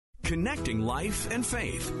Connecting life and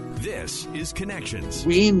faith. This is Connections.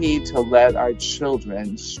 We need to let our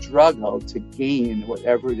children struggle to gain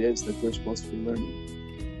whatever it is that they're supposed to be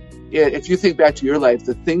learning. If you think back to your life,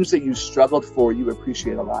 the things that you struggled for, you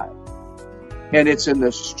appreciate a lot. And it's in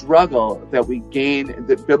the struggle that we gain,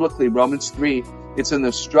 that biblically, Romans 3, it's in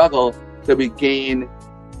the struggle that we gain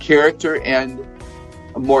character and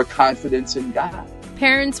more confidence in God.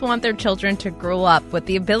 Parents want their children to grow up with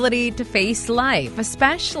the ability to face life,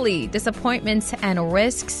 especially disappointments and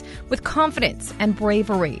risks, with confidence and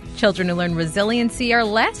bravery. Children who learn resiliency are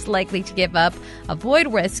less likely to give up,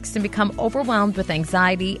 avoid risks, and become overwhelmed with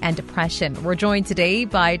anxiety and depression. We're joined today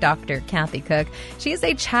by Dr. Kathy Cook. She is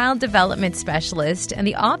a child development specialist and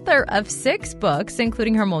the author of 6 books,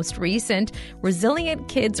 including her most recent, Resilient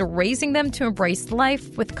Kids, Raising Them to Embrace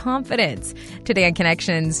Life with Confidence. Today on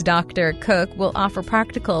Connections, Dr. Cook will offer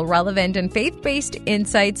practical, relevant, and faith-based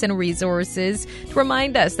insights and resources to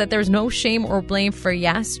remind us that there's no shame or blame for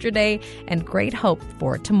yesterday and great hope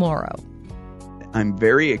for tomorrow. I'm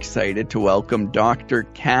very excited to welcome Dr.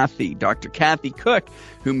 Kathy Cook,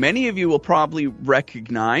 who many of you will probably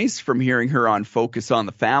recognize from hearing her on Focus on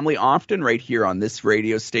the Family, often right here on this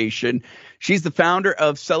radio station. She's the founder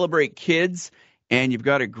of Celebrate Kids, and you've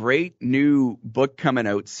got a great new book coming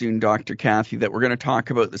out soon, Dr. Kathy, that we're going to talk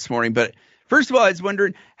about this morning. But first of all, I was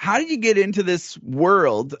wondering, how did you get into this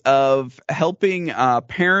world of helping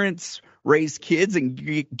parents raise kids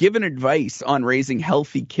and giving advice on raising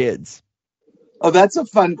healthy kids? Oh, that's a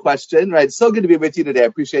fun question, right? It's so good to be with you today. I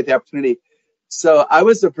appreciate the opportunity. So I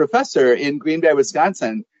was a professor in Green Bay,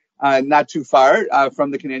 Wisconsin, not too far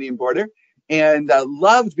from the Canadian border, and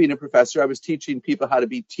loved being a professor. I was teaching people how to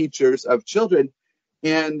be teachers of children.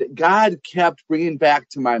 And God kept bringing back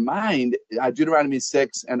to my mind Deuteronomy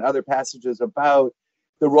 6 and other passages about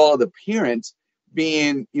the role of the parent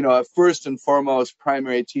being, a first and foremost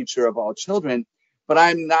primary teacher of all children. But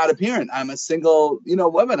I'm not a parent. I'm a single,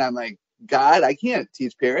 woman. I'm like, God, I can't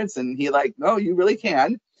teach parents. And he no, you really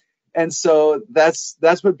can. And so that's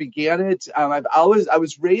what began it. I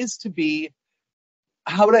was raised to be,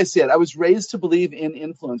 how would I say it? I was raised to believe in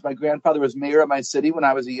influence. My grandfather was mayor of my city when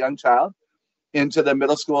I was a young child, into the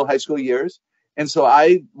middle school, high school years. And so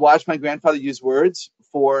I watched my grandfather use words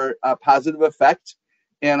for a positive effect.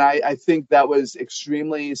 And I think that was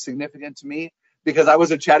extremely significant to me because I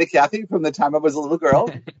was a chatty Cathy from the time I was a little girl.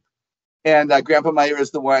 And Grandpa Meyer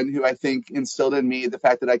is the one who I think instilled in me the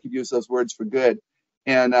fact that I could use those words for good.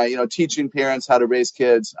 And, teaching parents how to raise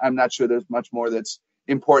kids, I'm not sure there's much more that's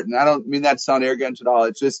important. I don't mean that to sound arrogant at all.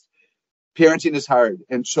 It's just parenting is hard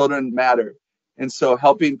and children matter. And so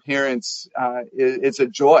helping parents, it's a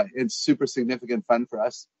joy. It's super significant fun for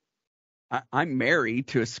us. I'm married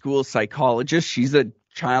to a school psychologist. She's a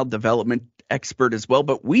child development expert as well,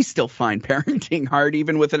 but we still find parenting hard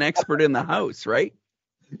even with an expert in the house, right?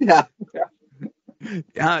 Yeah.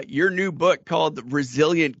 Your new book called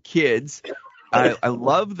Resilient Kids. I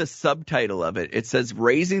love the subtitle of it. It says,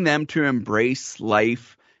 Raising Them to Embrace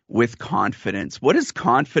Life with Confidence. What does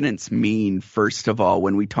confidence mean, first of all,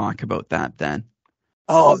 when we talk about that then?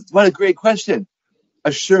 Oh, what a great question.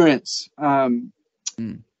 Assurance. Wow,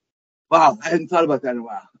 I hadn't thought about that in a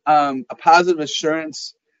while. A positive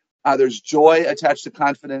assurance. There's joy attached to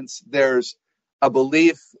confidence. There's a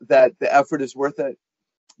belief that the effort is worth it.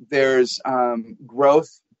 There's growth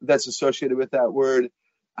that's associated with that word.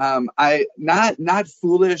 Not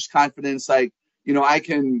foolish confidence like, I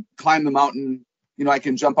can climb the mountain, I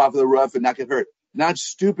can jump off of the roof and not get hurt. Not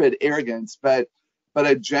stupid arrogance, but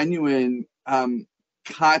a genuine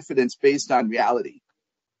confidence based on reality.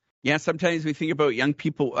 Yeah, sometimes we think about young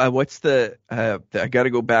people. What's I got to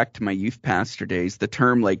go back to my youth pastor days, the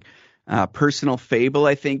term personal fable,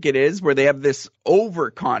 I think it is, where they have this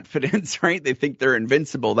overconfidence, right? They think they're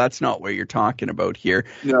invincible. That's not what you're talking about here.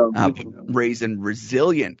 No. Raising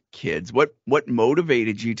resilient kids. What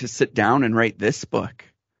motivated you to sit down and write this book?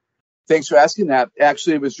 Thanks for asking that.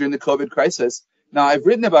 Actually, it was during the COVID crisis. Now, I've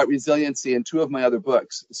written about resiliency in 2 of my other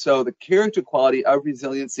books. So the character quality of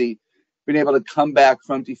resiliency, being able to come back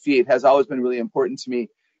from defeat, has always been really important to me.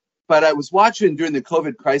 But I was watching during the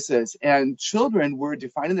COVID crisis, and children were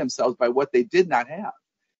defining themselves by what they did not have.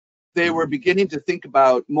 They were beginning to think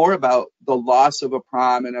more about the loss of a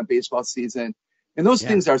prom and a baseball season. And those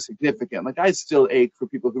things are significant. I still ache for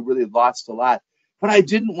people who really lost a lot. But I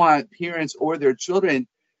didn't want parents or their children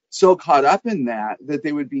so caught up in that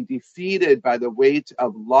they would be defeated by the weight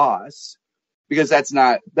of loss, because that's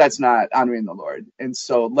not honoring the Lord. And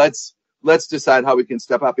so let's decide how we can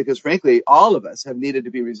step up, because frankly, all of us have needed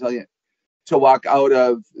to be resilient to walk out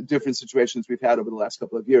of different situations we've had over the last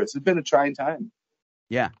couple of years. It's been a trying time.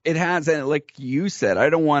 Yeah, it has. And like you said, I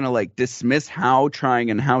don't want to like dismiss how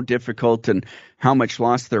trying and how difficult and how much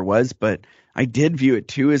loss there was, but I did view it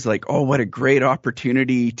too as like, oh, what a great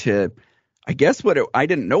opportunity to, I guess I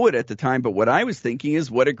didn't know it at the time, but what I was thinking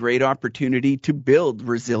is what a great opportunity to build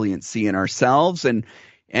resiliency in ourselves and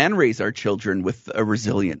raise our children with a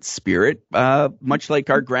resilient spirit, much like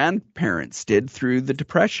our grandparents did through the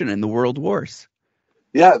Depression and the World Wars.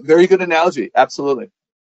 Yeah, very good analogy. Absolutely.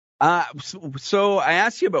 So I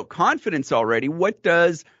asked you about confidence already. What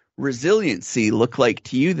does resiliency look like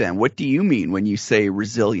to you then? What do you mean when you say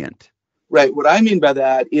resilient? Right. What I mean by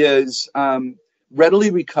that is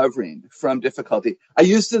readily recovering from difficulty. I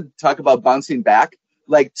used to talk about bouncing back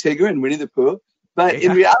like Tigger and Winnie the Pooh, but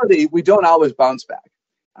in reality, we don't always bounce back,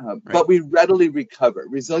 but we readily recover.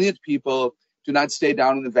 Resilient people do not stay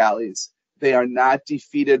down in the valleys. They are not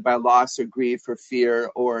defeated by loss or grief or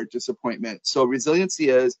fear or disappointment. So resiliency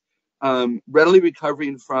is readily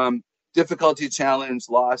recovering from difficulty, challenge,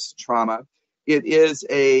 loss, trauma. It is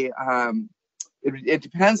it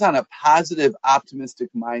depends on a positive, optimistic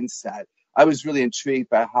mindset. I was really intrigued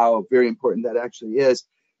by how very important that actually is.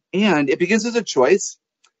 And it begins as a choice,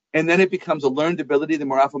 and then it becomes a learned ability the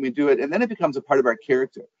more often we do it, and then it becomes a part of our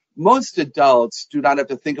character. Most adults do not have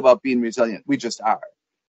to think about being resilient. We just are.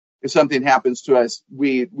 If something happens to us,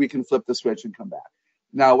 we can flip the switch and come back.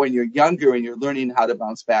 Now, when you're younger and you're learning how to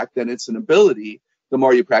bounce back, then it's an ability. The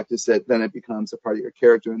more you practice it, then it becomes a part of your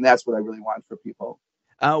character. And that's what I really want for people.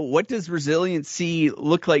 What does resiliency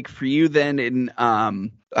look like for you then? In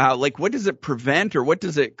like, what does it prevent or what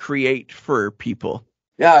does it create for people?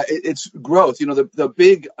 Yeah, it's growth. You know, the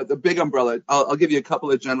big umbrella. I'll give you a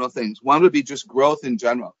couple of general things. One would be just growth in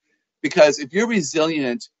general, because if you're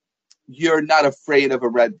resilient, you're not afraid of a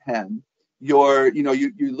red pen. You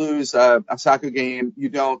lose a soccer game, you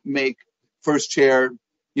don't make first chair,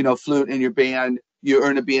 flute in your band, you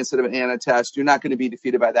earn a B instead of an A on a test. You're not going to be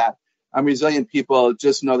defeated by that. Resilient people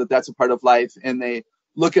just know that that's a part of life, and they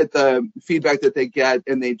look at the feedback that they get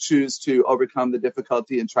and they choose to overcome the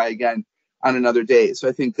difficulty and try again on another day. So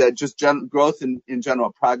I think that just growth in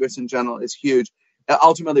general, progress in general is huge,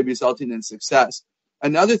 ultimately resulting in success.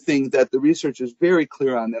 Another thing that the research is very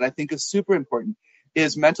clear on that I think is super important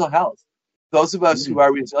is mental health. Those of us who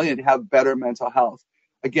are resilient have better mental health.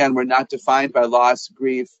 Again, we're not defined by loss,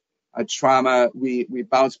 grief, trauma. We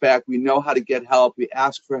bounce back. We know how to get help. We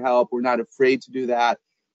ask for help. We're not afraid to do that.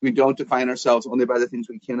 We don't define ourselves only by the things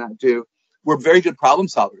we cannot do. We're very good problem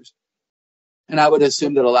solvers. And I would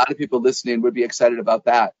assume that a lot of people listening would be excited about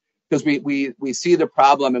that, because we see the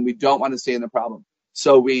problem and we don't want to stay in the problem.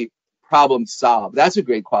 So we problem solve. That's a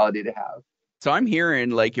great quality to have. So I'm hearing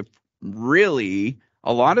like, if really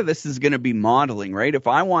a lot of this is going to be modeling, right? If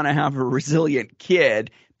I want to have a resilient kid,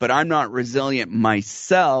 but I'm not resilient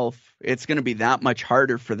myself, it's going to be that much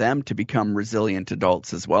harder for them to become resilient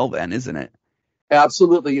adults as well then, isn't it?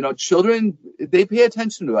 Absolutely. Children, they pay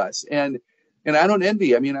attention to us, and I don't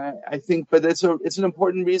envy. I think, but it's an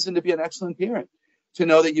important reason to be an excellent parent, to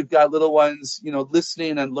know that you've got little ones,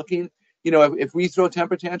 listening and looking. If we throw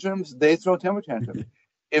temper tantrums, they throw temper tantrums.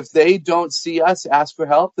 If they don't see us ask for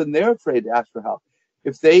help, then they're afraid to ask for help.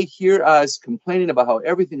 If they hear us complaining about how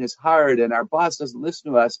everything is hard and our boss doesn't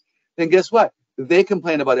listen to us, then guess what? They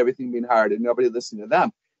complain about everything being hard and nobody listening to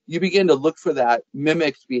them. You begin to look for that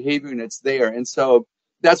mimicked behavior, and it's there. And so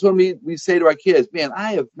that's when we say to our kids, man,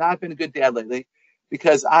 I have not been a good dad lately,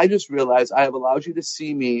 because I just realized I have allowed you to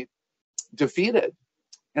see me defeated.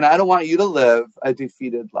 And I don't want you to live a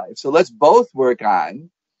defeated life. So let's both work on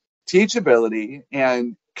teachability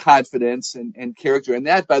and confidence and character. And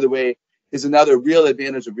that, by the way, is another real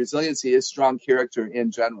advantage of resiliency, is strong character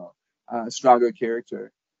in general, stronger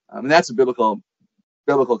character. And that's a biblical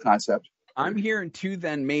concept. I'm hearing too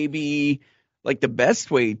then maybe like the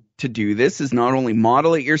best way to do this is not only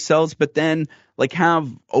model it yourselves, but then like have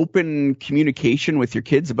open communication with your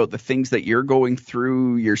kids about the things that you're going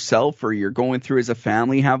through yourself or you're going through as a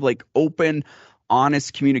family. Have like open,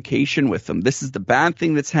 honest communication with them. This is the bad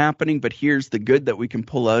thing that's happening, but here's the good that we can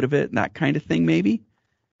pull out of it, and that kind of thing maybe.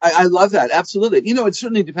 I love that. Absolutely. It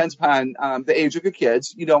certainly depends upon the age of your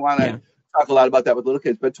kids. You don't want to talk a lot about that with little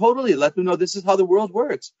kids, but totally let them know this is how the world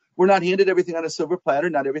works. We're not handed everything on a silver platter.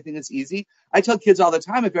 Not everything is easy. I tell kids all the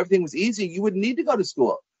time, if everything was easy, you wouldn't need to go to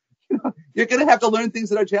school. You're going to have to learn things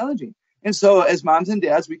that are challenging. And so as moms and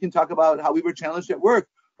dads, we can talk about how we were challenged at work,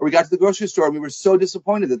 or we got to the grocery store and we were so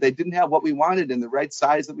disappointed that they didn't have what we wanted in the right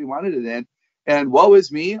size that we wanted it in. And woe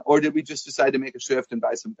is me, or did we just decide to make a shift and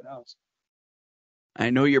buy something else? I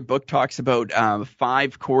know your book talks about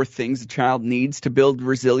 5 core things a child needs to build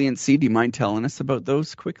resiliency. Do you mind telling us about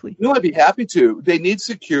those quickly? No, I'd be happy to. They need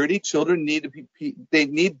security. Children need they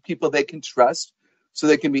need people they can trust so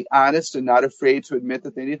they can be honest and not afraid to admit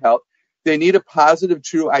that they need help. They need a positive,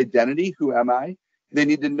 true identity. Who am I? They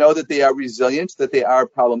need to know that they are resilient, that they are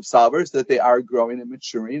problem solvers, that they are growing and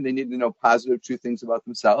maturing. They need to know positive, true things about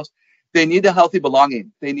themselves. They need a healthy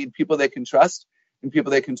belonging. They need people they can trust and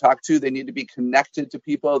people they can talk to. They need to be connected to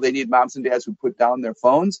people. They need moms and dads who put down their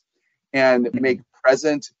phones and make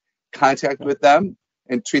present contact with them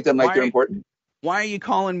and treat them like they're important. Why are you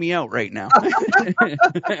calling me out right now?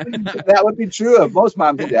 That would be true of most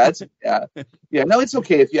moms and dads. Yeah. No, it's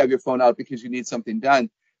okay if you have your phone out because you need something done.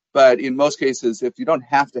 But in most cases, if you don't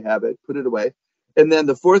have to have it, put it away. And then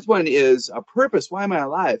the fourth one is a purpose. Why am I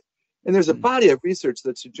alive? And there's a body of research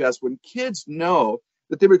that suggests when kids know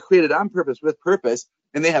that they were created on purpose with purpose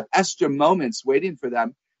and they have extra moments waiting for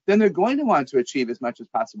them, then they're going to want to achieve as much as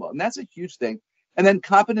possible. And that's a huge thing. And then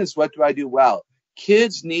competence, what do I do well?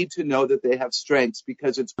 Kids need to know that they have strengths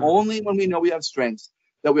because it's only when we know we have strengths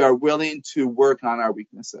that we are willing to work on our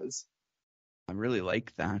weaknesses. I really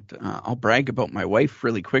like that. I'll brag about my wife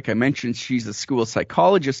really quick. I mentioned she's a school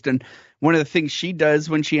psychologist, and one of the things she does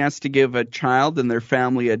when she has to give a child and their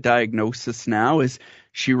family a diagnosis now is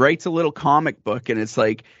she writes a little comic book, and it's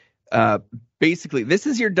like, basically, this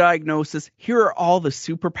is your diagnosis. Here are all the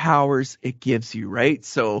superpowers it gives you, right?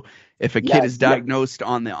 So if a kid is diagnosed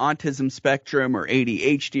on the autism spectrum or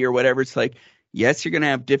ADHD or whatever, it's like, yes, you're going to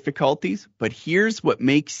have difficulties, but here's what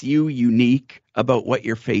makes you unique about what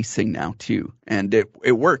you're facing now, too. And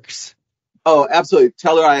it works. Oh, absolutely.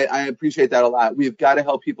 Tell her I appreciate that a lot. We've got to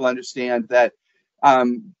help people understand that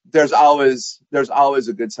there's always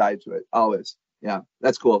a good side to it. Always. Yeah,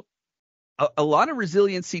 that's cool. A lot of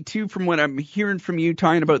resiliency, too, from what I'm hearing from you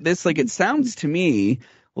talking about this. Like, it sounds to me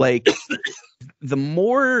like the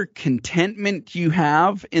more contentment you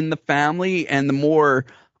have in the family and the more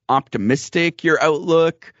optimistic your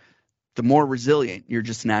outlook, the more resilient you're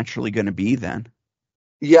just naturally going to be then.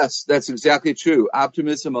 Yes, that's exactly true.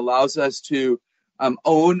 Optimism allows us to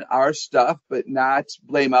own our stuff, but not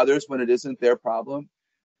blame others when it isn't their problem.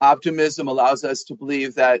 Optimism allows us to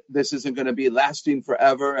believe that this isn't going to be lasting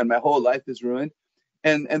forever and my whole life is ruined.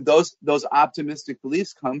 And those optimistic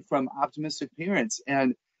beliefs come from optimistic parents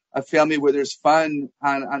and a family where there's fun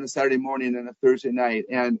on a Saturday morning and a Thursday night,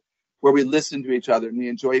 and where we listen to each other and we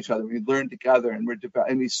enjoy each other, we learn together and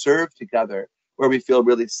we serve together, where we feel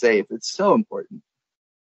really safe. It's so important.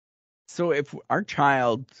 So if our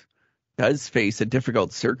child does face a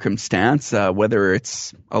difficult circumstance, whether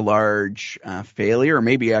it's a large failure, or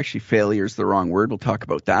maybe actually failure is the wrong word, we'll talk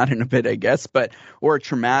about that in a bit, I guess, or a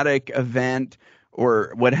traumatic event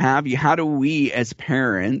or what have you, how do we as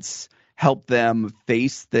parents help them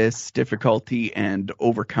face this difficulty and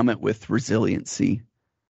overcome it with resiliency?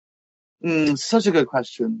 Such a good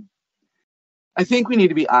question. I think we need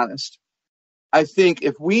to be honest. I think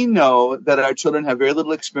if we know that our children have very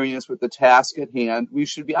little experience with the task at hand, we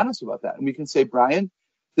should be honest about that. And we can say, Brian,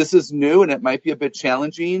 this is new and it might be a bit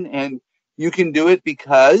challenging, and you can do it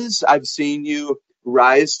because I've seen you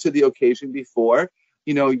rise to the occasion before.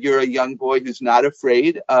 You know, you're a young boy who's not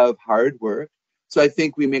afraid of hard work. So I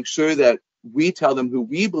think we make sure that we tell them who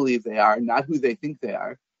we believe they are, not who they think they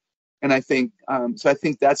are. And I think, I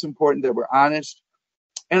think that's important, that we're honest.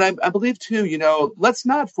 And I believe too, let's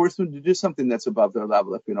not force them to do something that's above their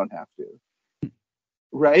level if we don't have to,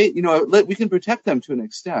 right? We can protect them to an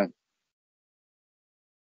extent.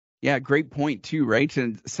 Yeah, great point too, right?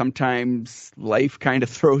 And sometimes life kind of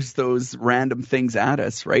throws those random things at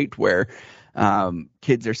us, right? Where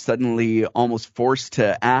kids are suddenly almost forced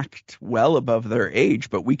to act well above their age,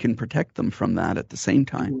 but we can protect them from that at the same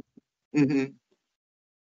time. Mm-hmm.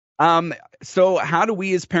 So how do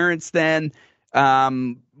we as parents then,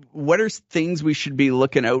 what are things we should be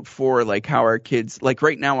looking out for? Like how our kids, like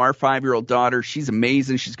right now, our 5-year-old daughter, she's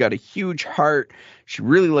amazing. She's got a huge heart. She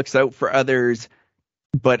really looks out for others,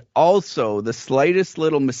 but also the slightest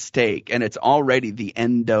little mistake and it's already the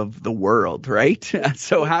end of the world, right?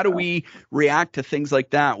 So how do we react to things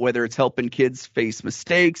like that, whether it's helping kids face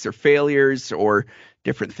mistakes or failures or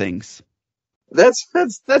different things? That's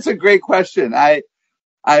a great question.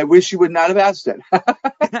 I wish you would not have asked it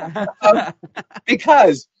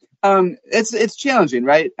because it's challenging,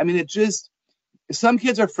 right? I mean, some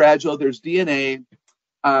kids are fragile. There's DNA.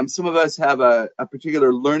 Some of us have a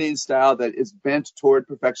particular learning style that is bent toward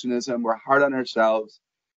perfectionism. We're hard on ourselves.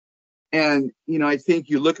 And, I think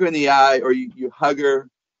you look her in the eye or you hug her,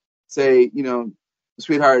 say,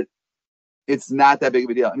 sweetheart, it's not that big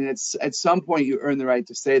of a deal. I mean, it's at some point you earn the right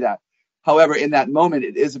to say that. However, in that moment,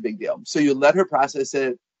 it is a big deal. So you let her process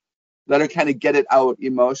it, let her kind of get it out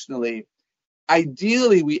emotionally.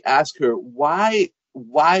 Ideally, we ask her, why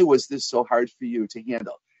was this so hard for you to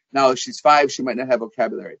handle? Now, if she's 5, she might not have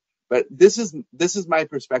vocabulary, but this is my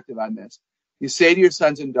perspective on this. You say to your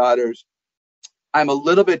sons and daughters, I'm a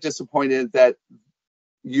little bit disappointed that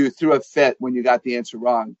you threw a fit when you got the answer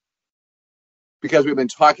wrong, because we've been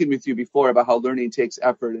talking with you before about how learning takes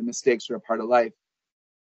effort and mistakes are a part of life.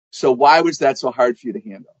 So why was that so hard for you to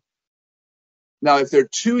handle? Now, if they're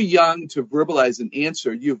too young to verbalize an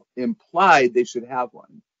answer, you've implied they should have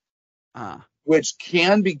one, which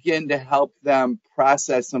can begin to help them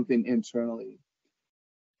process something internally.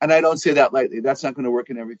 And I don't say that lightly. That's not going to work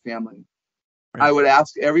in every family. Right. I would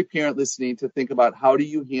ask every parent listening to think about, how do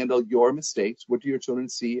you handle your mistakes? What do your children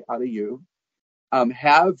see out of you?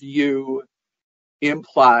 Have you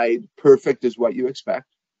implied perfect is what you expect?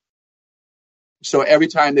 So every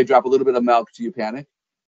time they drop a little bit of milk, do you panic?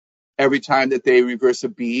 Every time that they reverse a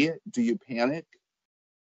B, do you panic?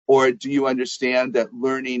 Or do you understand that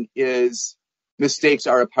mistakes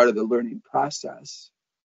are a part of the learning process?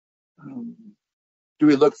 Do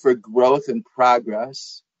we look for growth and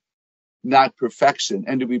progress, not perfection?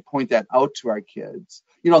 And do we point that out to our kids?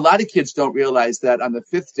 A lot of kids don't realize that on the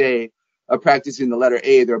 5th day of practicing the letter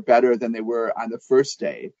A, they're better than they were on the first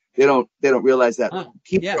day. They don't realize that.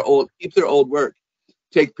 Keep their old work.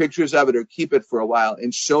 Take pictures of it or keep it for a while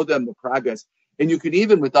and show them the progress. And you can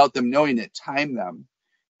even, without them knowing it, time them.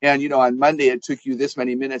 And, on Monday, it took you this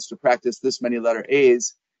many minutes to practice this many letter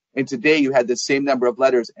A's. And today you had the same number of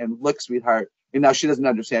letters. And look, sweetheart. And now she doesn't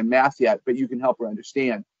understand math yet, but you can help her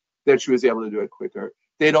understand that she was able to do it quicker.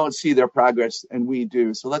 They don't see their progress, and we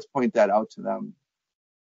do. So let's point that out to them.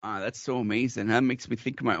 That's so amazing. That makes me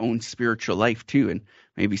think of my own spiritual life too. And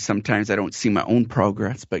maybe sometimes I don't see my own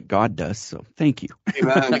progress, but God does. So thank you.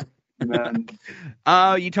 Amen. Amen.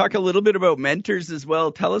 You talk a little bit about mentors as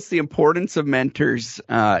well. Tell us the importance of mentors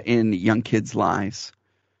in young kids' lives.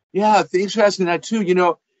 Yeah, thanks for asking that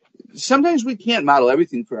too. Sometimes we can't model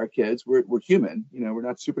everything for our kids. We're human. We're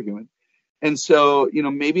not superhuman. And so,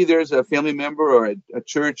 maybe there's a family member or a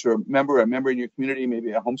church or a member in your community, maybe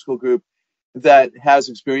a homeschool group that has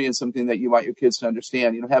experienced something that you want your kids to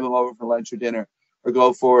understand. Have them over for lunch or dinner, or go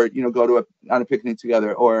on a picnic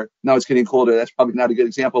together. Or now it's getting colder. That's probably not a good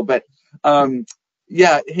example, but hang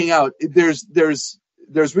out.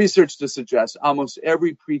 There's research to suggest almost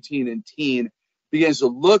every preteen and teen begins to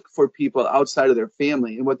look for people outside of their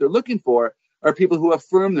family, and what they're looking for are people who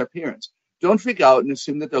affirm their parents. Don't freak out and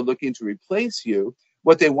assume that they're looking to replace you.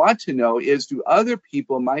 What they want to know is, do other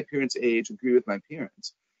people my parents' age agree with my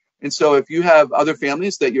parents? And so if you have other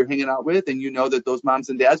families that you're hanging out with, and you know that those moms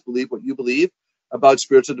and dads believe what you believe about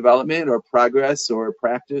spiritual development or progress or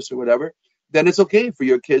practice or whatever, then it's okay for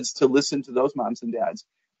your kids to listen to those moms and dads.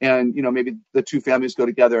 And, maybe the two families go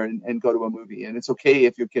together and go to a movie. And it's okay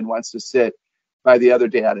if your kid wants to sit by the other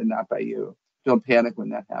dad and not by you. Don't panic when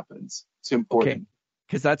that happens. It's important. Okay.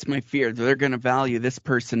 Because that's my fear. They're going to value this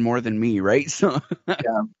person more than me, right? So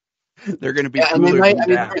yeah, they're going to be and they might,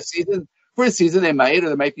 for a season they might, or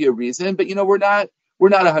there might be a reason, but we're not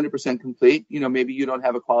 100% complete. Maybe you don't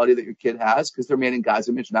have a quality that your kid has because they're made in God's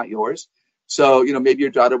image, not yours. So, maybe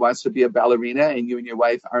your daughter wants to be a ballerina and you and your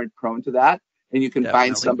wife aren't prone to that. And you can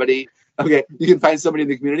find somebody in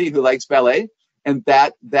the community who likes ballet, and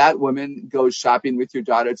that woman goes shopping with your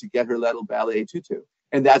daughter to get her little ballet tutu.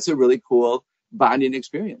 And that's a really cool bonding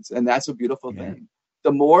experience. And that's a beautiful thing.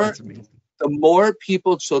 The more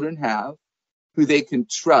people children have who they can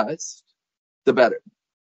trust, the better.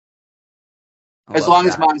 As long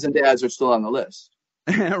as moms and dads are still on the list.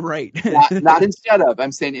 Right. not instead of,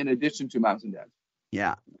 I'm saying in addition to moms and dads.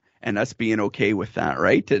 Yeah. And us being okay with that,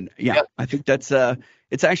 right? And I think that's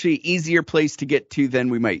it's actually an easier place to get to than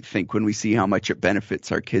we might think when we see how much it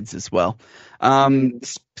benefits our kids as well.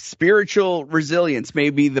 Spiritual resilience may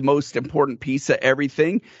be the most important piece of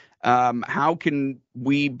everything. How can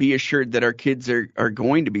we be assured that our kids are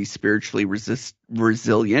going to be spiritually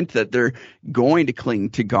resilient, that they're going to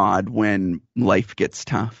cling to God when life gets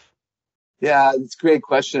tough? Yeah, it's a great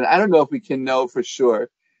question. I don't know if we can know for sure.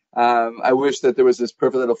 I wish that there was this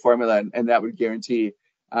perfect little formula and that would guarantee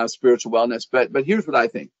spiritual wellness. But here's what I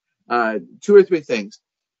think. 2 or 3 things.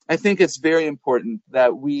 I think it's very important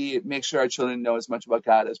that we make sure our children know as much about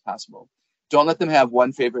God as possible. Don't let them have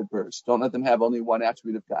one favorite verse. Don't let them have only one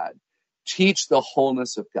attribute of God. Teach the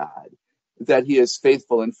wholeness of God, that he is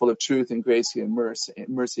faithful and full of truth and grace and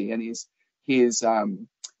mercy. And he's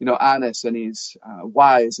honest, and he's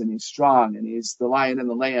wise, and he's strong, and he's the lion and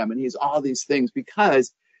the lamb, and he's all these things.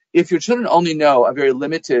 Because if your children only know a very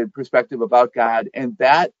limited perspective about God, and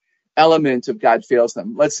that element of God fails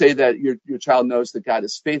them. Let's say that your child knows that God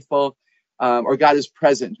is faithful, or God is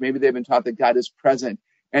present. Maybe they've been taught that God is present.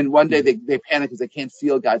 And one day they panic because they can't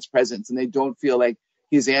feel God's presence and they don't feel like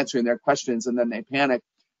he's answering their questions, and then they panic.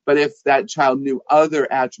 But if that child knew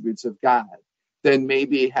other attributes of God, then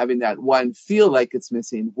maybe having that one feel like it's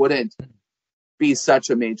missing wouldn't be such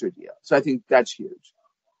a major deal. So I think that's huge.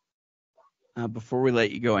 Before we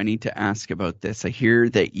let you go, I need to ask about this. I hear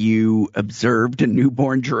that you observed a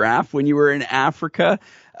newborn giraffe when you were in Africa.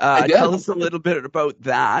 Tell us a little bit about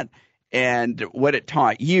that and what it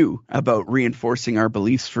taught you about reinforcing our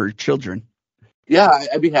beliefs for children. Yeah,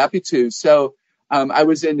 I'd be happy to. So I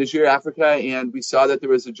was in Niger, Africa, and we saw that there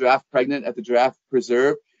was a giraffe pregnant at the giraffe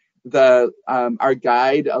preserve. Our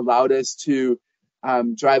guide allowed us to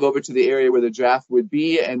drive over to the area where the giraffe would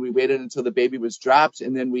be, and we waited until the baby was dropped,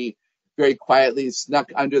 and then we very quietly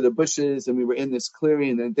snuck under the bushes, and we were in this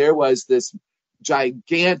clearing, and there was this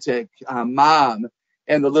gigantic mom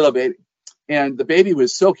and the little baby. And the baby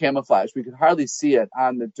was so camouflaged, we could hardly see it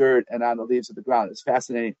on the dirt and on the leaves of the ground. It was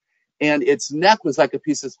fascinating. And its neck was like a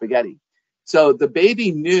piece of spaghetti. So the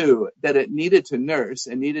baby knew that it needed to nurse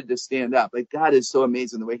and needed to stand up. Like, God is so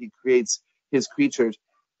amazing the way he creates his creatures.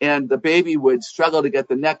 And the baby would struggle to get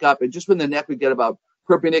the neck up. And just when the neck would get about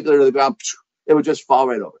perpendicular to the ground, it would just fall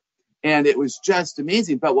right over. And it was just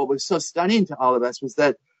amazing. But what was so stunning to all of us was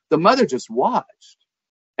that the mother just watched.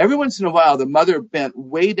 Every once in a while, the mother bent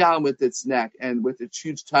way down with its neck and with its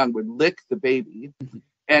huge tongue would lick the baby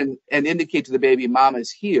and indicate to the baby, Mama's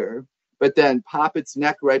here, but then pop its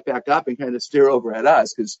neck right back up and kind of stare over at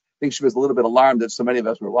us because I think she was a little bit alarmed that so many of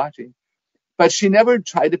us were watching. But she never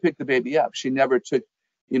tried to pick the baby up. She never took,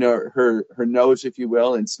 her nose, if you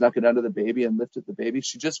will, and snuck it under the baby and lifted the baby.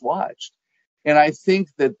 She just watched. And I think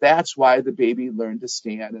that that's why the baby learned to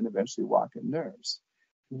stand and eventually walk and nurse.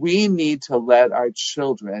 We need to let our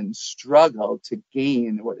children struggle to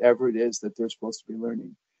gain whatever it is that they're supposed to be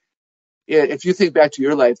learning. If you think back to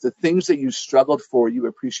your life, the things that you struggled for, you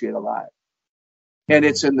appreciate a lot. And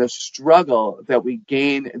it's in the struggle that we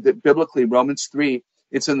gain, that biblically, Romans 3,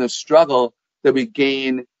 it's in the struggle that we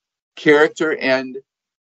gain character and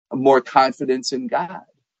more confidence in God.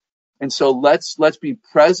 And so let's be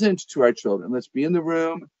present to our children. Let's be in the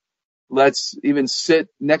room. Let's even sit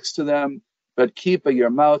next to them, but keep your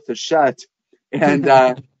mouth shut and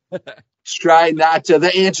try not to.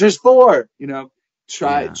 The answer's 4.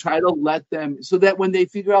 Try to let them, so that when they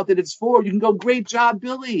figure out that it's 4, you can go, great job,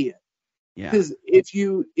 Billy. Because if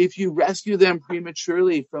you rescue them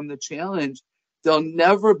prematurely from the challenge, they'll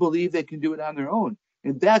never believe they can do it on their own,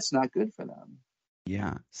 and that's not good for them.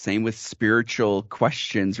 Yeah, same with spiritual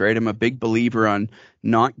questions, right? I'm a big believer on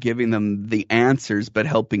not giving them the answers, but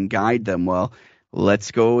helping guide them. Well,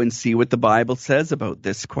 let's go and see what the Bible says about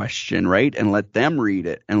this question, right? And let them read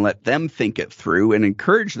it and let them think it through and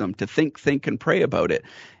encourage them to think, and pray about it.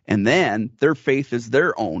 And then their faith is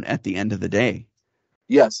their own at the end of the day.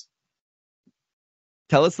 Yes.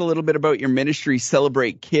 Tell us a little bit about your ministry,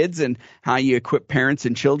 Celebrate Kids, and how you equip parents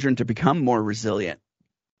and children to become more resilient.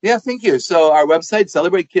 Yeah, thank you. So our website,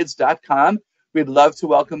 celebratekids.com. We'd love to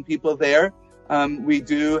welcome people there. We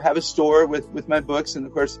do have a store with my books, and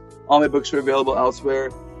of course, all my books are available elsewhere,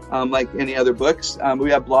 like any other books. We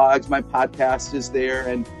have blogs. My podcast is there,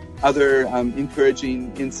 and other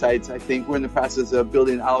encouraging insights. I think we're in the process of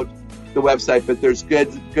building out the website, but there's good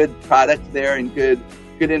product there and good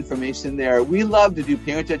information there. We love to do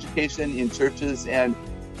parent education in churches and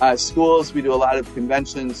schools. We do a lot of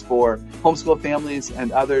conventions for homeschool families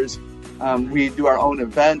and others. We do our own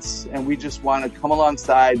events, and we just want to come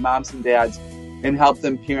alongside moms and dads and help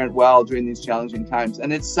them parent well during these challenging times.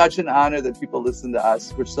 And it's such an honor that people listen to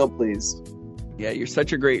us. We're so pleased. Yeah, you're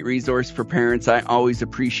such a great resource for parents. I always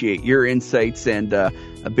appreciate your insights, and a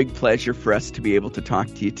big pleasure for us to be able to talk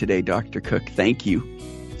to you today, Dr. Cook. Thank you.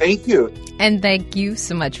 Thank you. And thank you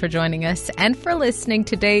so much for joining us and for listening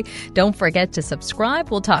today. Don't forget to subscribe.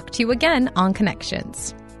 We'll talk to you again on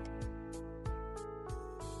Connections.